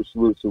 Salute.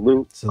 I'm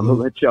gonna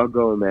let y'all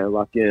go, man.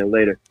 Lock in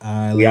later. All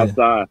right, we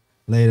outside.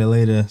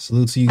 Later.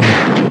 Salute to you.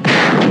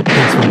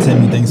 Thanks for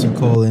Timmy. Thanks for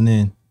calling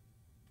in.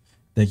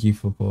 Thank you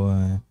for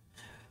calling.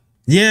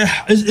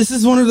 Yeah, this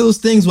is one of those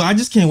things where I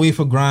just can't wait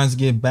for Grimes to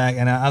get back.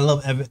 And I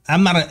love Evan.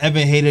 I'm not an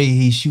Evan hater.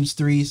 He shoots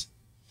threes.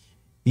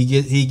 He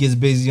gets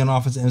busy on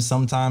offense, and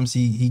sometimes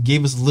he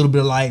gave us a little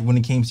bit of light when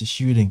it came to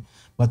shooting.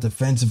 But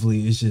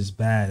defensively, it's just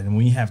bad. And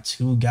when you have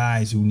two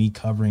guys who need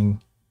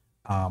covering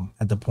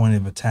at the point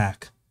of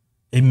attack,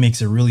 it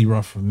makes it really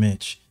rough for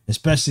Mitch,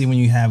 especially when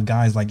you have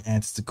guys like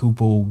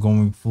Antetokounmpo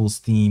going full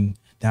steam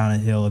down a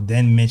hill.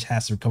 Then Mitch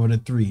has to recover the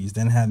threes.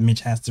 Then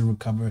Mitch has to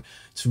recover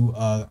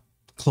to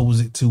close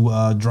it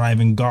to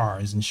driving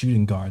guards and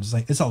shooting guards. It's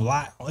like it's a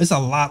lot. It's a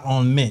lot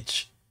on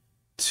Mitch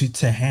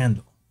to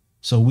handle.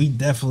 So we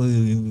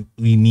definitely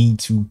need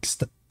to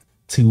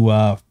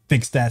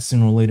fix that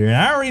sooner or later. And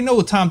I already know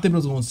what Tom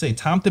Thibodeau's going to say.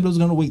 Tom Thibodeau's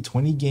going to wait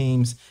 20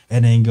 games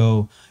and then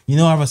go,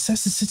 I've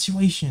assessed the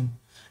situation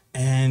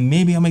and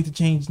maybe I'll make the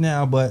change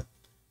now, but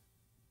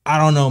I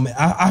don't know, man.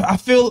 I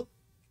feel,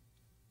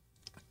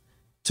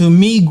 to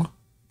me,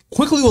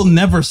 Quickly will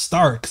never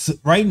start. 'Cause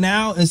right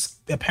now, it's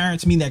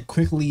apparent to me that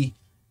Quickly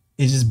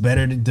is just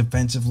better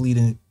defensively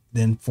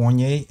than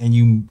Fournier,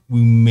 and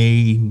we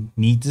may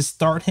need to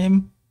start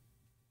him,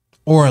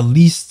 or at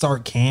least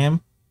start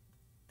Cam,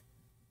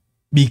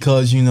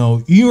 because you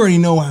already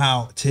know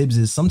how Tibbs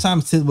is.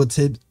 Sometimes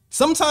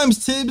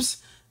Tibbs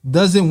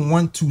doesn't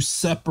want to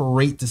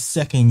separate the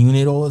second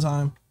unit all the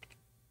time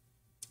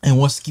and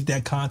wants to keep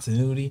that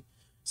continuity.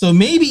 So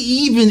maybe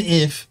even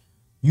if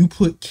you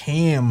put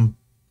Cam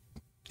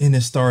in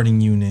the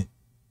starting unit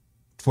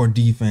for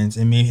defense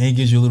and maybe it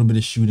gives you a little bit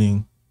of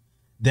shooting,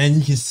 then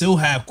you can still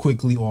have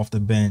Quickly off the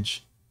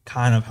bench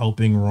kind of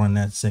helping run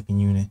that second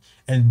unit.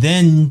 And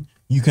then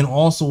you can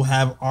also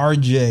have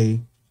RJ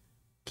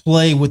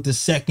play with the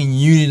second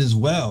unit as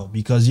well,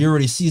 because you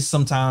already see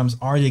sometimes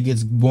RJ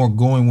gets more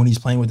going when he's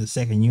playing with the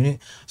second unit.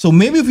 So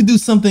maybe if we do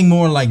something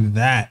more like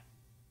that,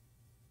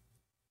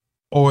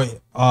 or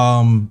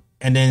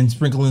and then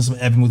sprinkle in some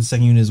Evan with the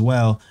second unit as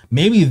well,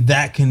 maybe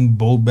that can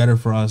bode better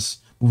for us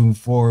moving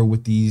forward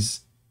with these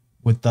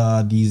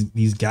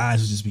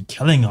guys who just be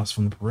killing us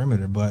from the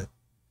perimeter. But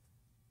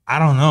I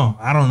don't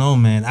know,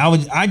 man.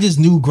 I just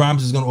knew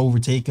Grimes was gonna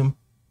overtake him,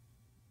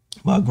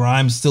 but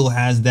Grimes still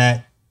has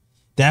that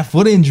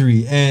foot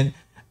injury, and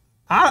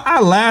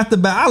I laughed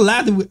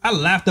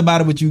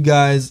about it with you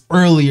guys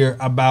earlier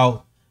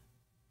about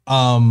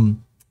how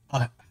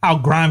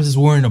Grimes is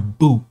wearing a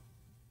boot,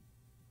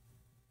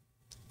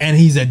 and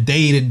he's a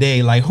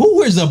day-to-day. Like, who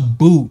wears a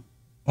boot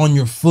on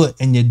your foot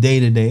in your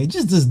day-to-day? It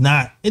just does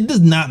not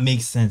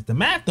make sense. The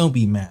math don't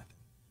be math,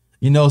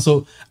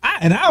 so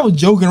I was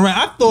joking around.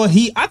 I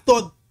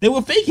thought they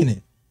were faking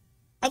it.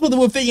 I thought they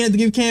were faking it to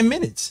give Cam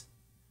minutes,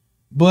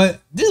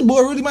 but this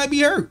boy really might be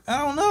hurt. I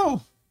don't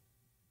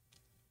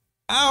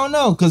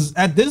know, because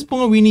at this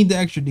point we need the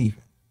extra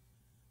defense.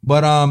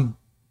 But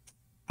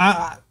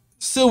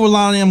silver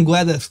lining, I'm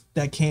glad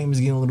that Cam is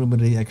getting a little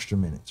bit of the extra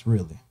minutes.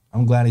 Really,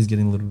 I'm glad he's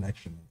getting a little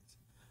extra minutes.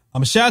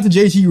 Shout out to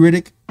JT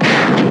Riddick.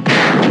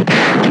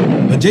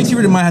 But JT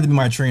Riddick might have to be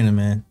my trainer,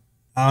 man.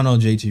 I don't know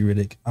JT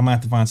Riddick. I might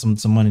have to find some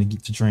money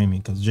to train me,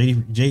 because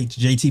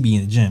JT be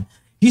in the gym.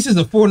 He says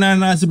the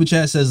 499 super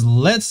chat says,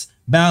 let's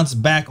bounce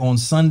back on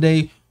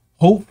Sunday.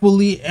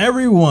 Hopefully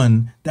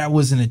everyone that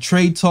was in the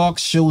trade talk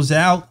shows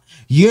out.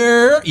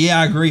 Yeah,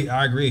 I agree.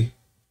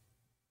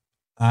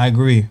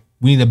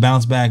 We need a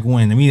bounce back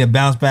win.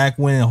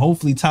 And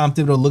hopefully Tom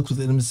Thibodeau looks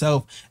within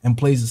himself and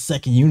plays the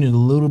second unit a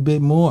little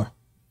bit more.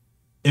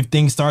 If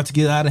things start to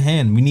get out of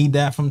hand, we need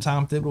that from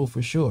Tom Thibodeau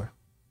for sure.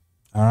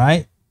 All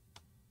right.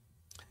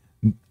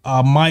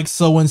 Mike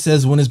Sowen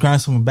says, when is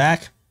Grimes coming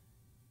back?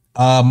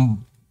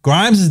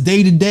 Grimes is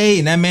day to day,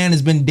 and that man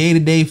has been day to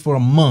day for a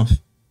month.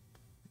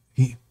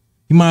 He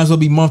might as well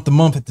be month to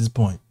month at this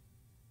point.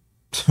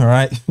 All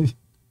right.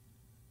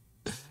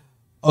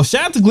 Oh,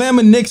 shout out to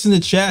Glamour Knicks in the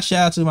chat.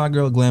 Shout out to my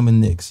girl Glamour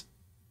Knicks.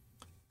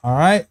 All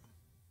right,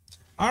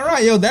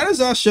 yo, that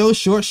is our show.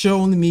 Short show,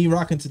 only me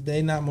rocking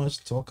today. Not much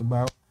to talk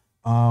about.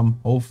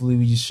 Hopefully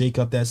we just shake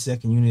up that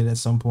second unit at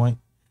some point.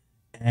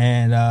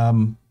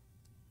 And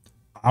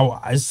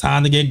it's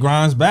time to get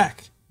Grimes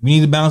back. We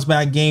need a bounce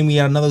back game. We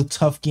had another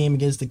tough game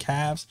against the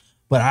Cavs.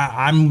 But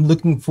I'm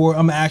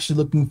actually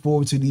looking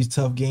forward to these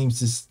tough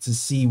games to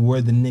see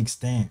where the Knicks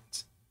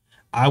stands.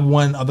 I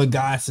want other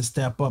guys to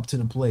step up to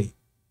the plate.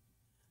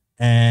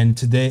 And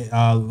today it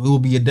will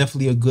be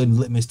definitely a good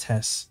litmus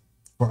test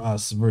for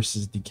us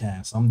versus the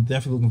Cavs. I'm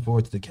definitely looking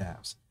forward to the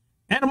Cavs.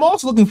 And I'm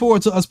also looking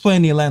forward to us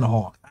playing the Atlanta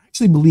Hawks. I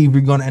actually believe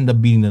we're going to end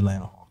up beating the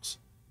Atlanta Hawks.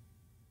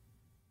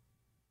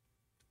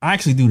 I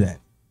actually do that.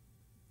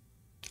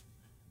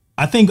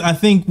 I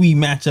think we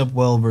match up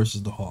well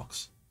versus the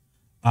Hawks.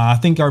 I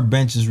think our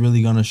bench is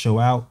really going to show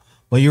out.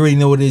 But you already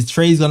know what it is.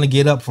 Trey's going to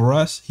get up for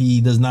us. He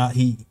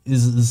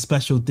is a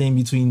special thing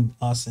between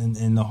us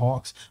and the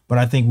Hawks. But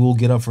I think we'll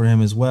get up for him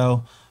as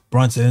well.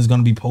 Brunson is going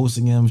to be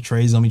posting him.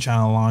 Trey's going to be trying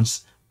to launch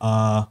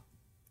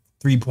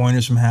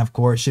 3-pointers from half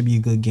court. Should be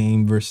a good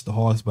game versus the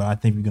Hawks, but I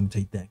think we're going to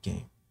take that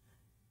game.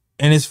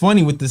 And it's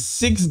funny, with the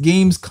 6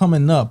 games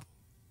coming up,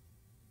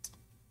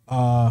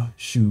 with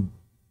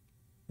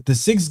the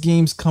 6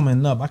 games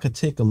coming up, I could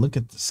take a look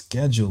at the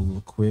schedule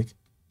real quick.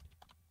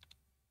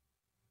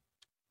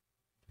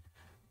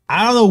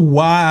 I don't know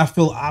why I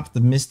feel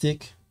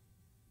optimistic,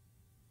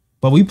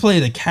 but we play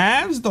the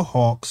Cavs, the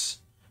Hawks,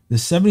 the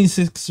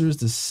 76ers,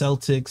 the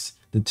Celtics,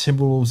 the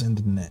Timberwolves, and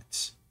the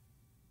Nets.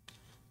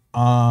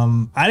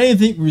 I didn't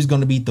think we was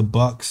going to beat the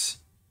Bucks.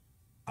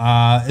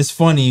 It's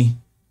funny.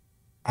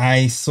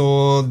 I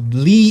saw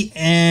Lee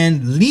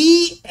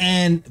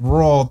and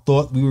Raw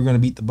thought we were going to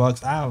beat the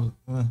Bucks. I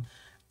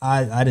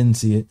didn't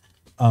see it.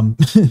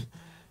 The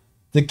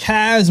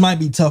Cavs might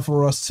be tough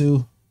for us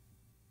too.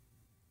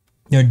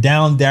 They're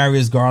down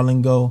Darius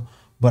Garland,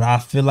 but I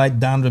feel like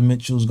Donovan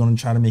Mitchell is going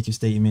to try to make a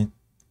statement.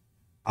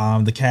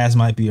 The Cavs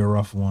might be a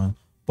rough one,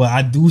 but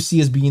I do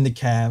see us beating the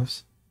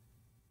Cavs.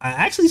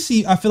 I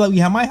feel like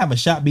we might have a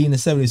shot beating the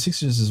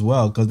 76ers as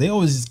well, because they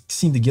always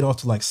seem to get off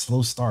to like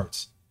slow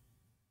starts.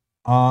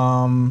 We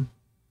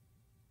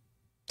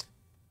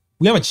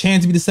have a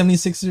chance to beat the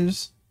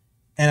 76ers,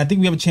 and I think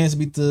we have a chance to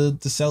beat the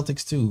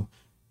Celtics too.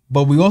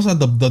 But we also have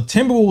the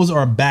Timberwolves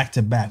are back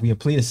to back. We have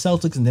played the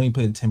Celtics and then we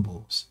play the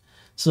Timberwolves.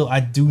 So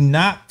I do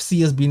not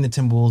see us beating the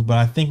Timberwolves, but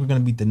I think we're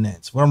going to beat the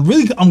Nets. Well,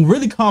 I'm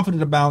really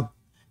confident about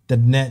the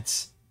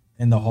Nets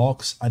and the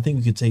Hawks. I think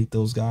we could take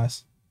those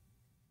guys.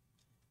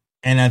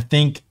 And I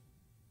think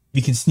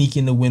we can sneak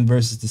in the win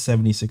versus the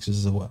 76ers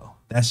as well.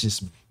 That's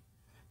just me.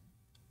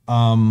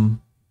 The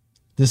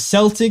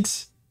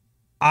Celtics,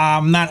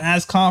 I'm not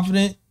as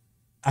confident.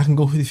 I can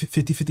go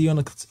 50-50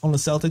 on the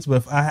Celtics, but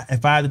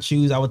if I had to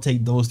choose, I would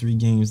take those 3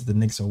 games the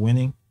Knicks are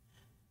winning.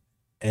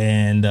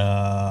 And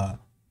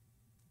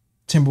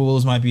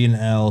Timberwolves might be an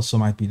L, so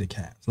might be the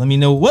Cavs. Let me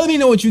know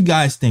what you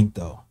guys think,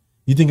 though.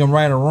 You think I'm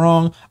right or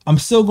wrong? I'm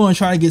still going to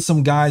try to get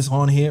some guys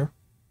on here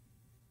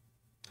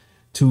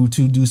to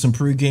do some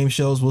pregame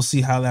shows. We'll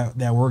see how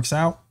that works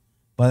out.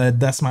 But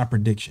that's my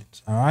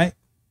predictions. All right.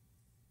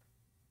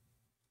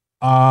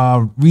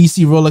 Reese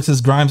Rolex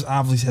says Grimes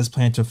obviously has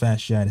plantar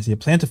fasciitis. Yeah,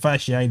 plantar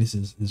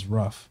fasciitis is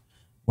rough.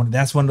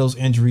 That's one of those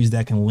injuries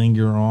that can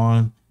linger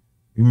on.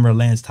 Remember,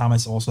 Lance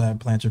Thomas also had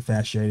plantar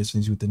fasciitis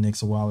when he was with the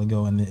Knicks a while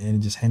ago, and it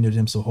just hindered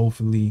him. So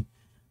hopefully,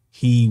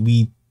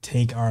 we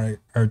take our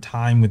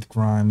time with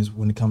Grimes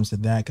when it comes to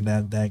that,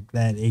 because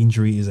that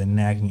injury is a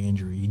nagging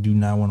injury. You do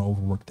not want to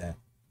overwork that.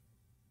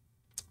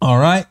 All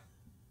right.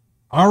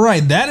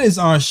 That is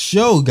our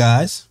show,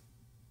 guys.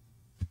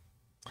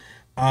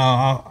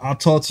 I'll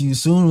talk to you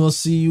soon. We'll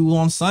see you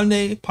on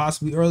Sunday,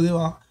 possibly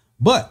earlier.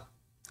 But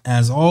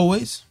as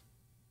always,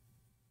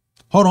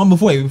 hold on.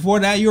 Before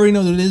that, you already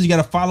know what it is. You got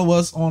to follow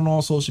us on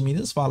all social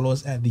medias. Follow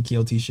us at the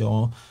KOT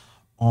Show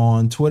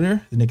on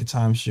Twitter, the Knick of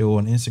Time Show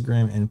on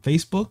Instagram and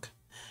Facebook.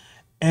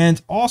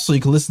 And also,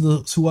 you can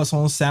listen to us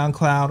on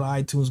SoundCloud,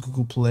 iTunes,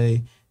 Google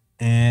Play,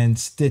 and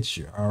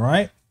Stitcher.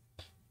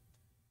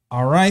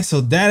 All right,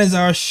 so that is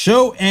our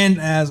show, and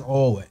as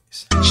always,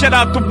 shout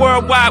out to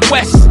Worldwide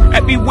West.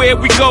 Everywhere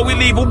we go, we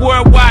leave a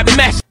worldwide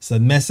mess. It's a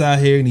mess out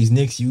here in these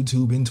Knicks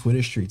YouTube and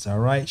Twitter streets. All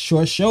right,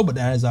 short show, but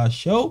that is our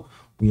show.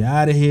 We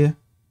out of here.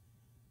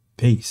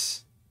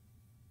 Peace.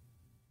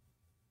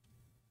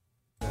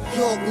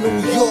 York, New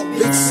York,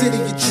 big city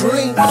of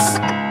dreams.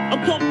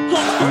 I'm coming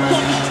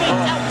straight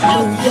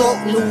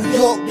out. New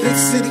York, big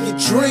city of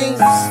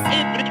dreams.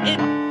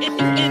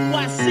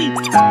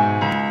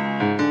 NYC.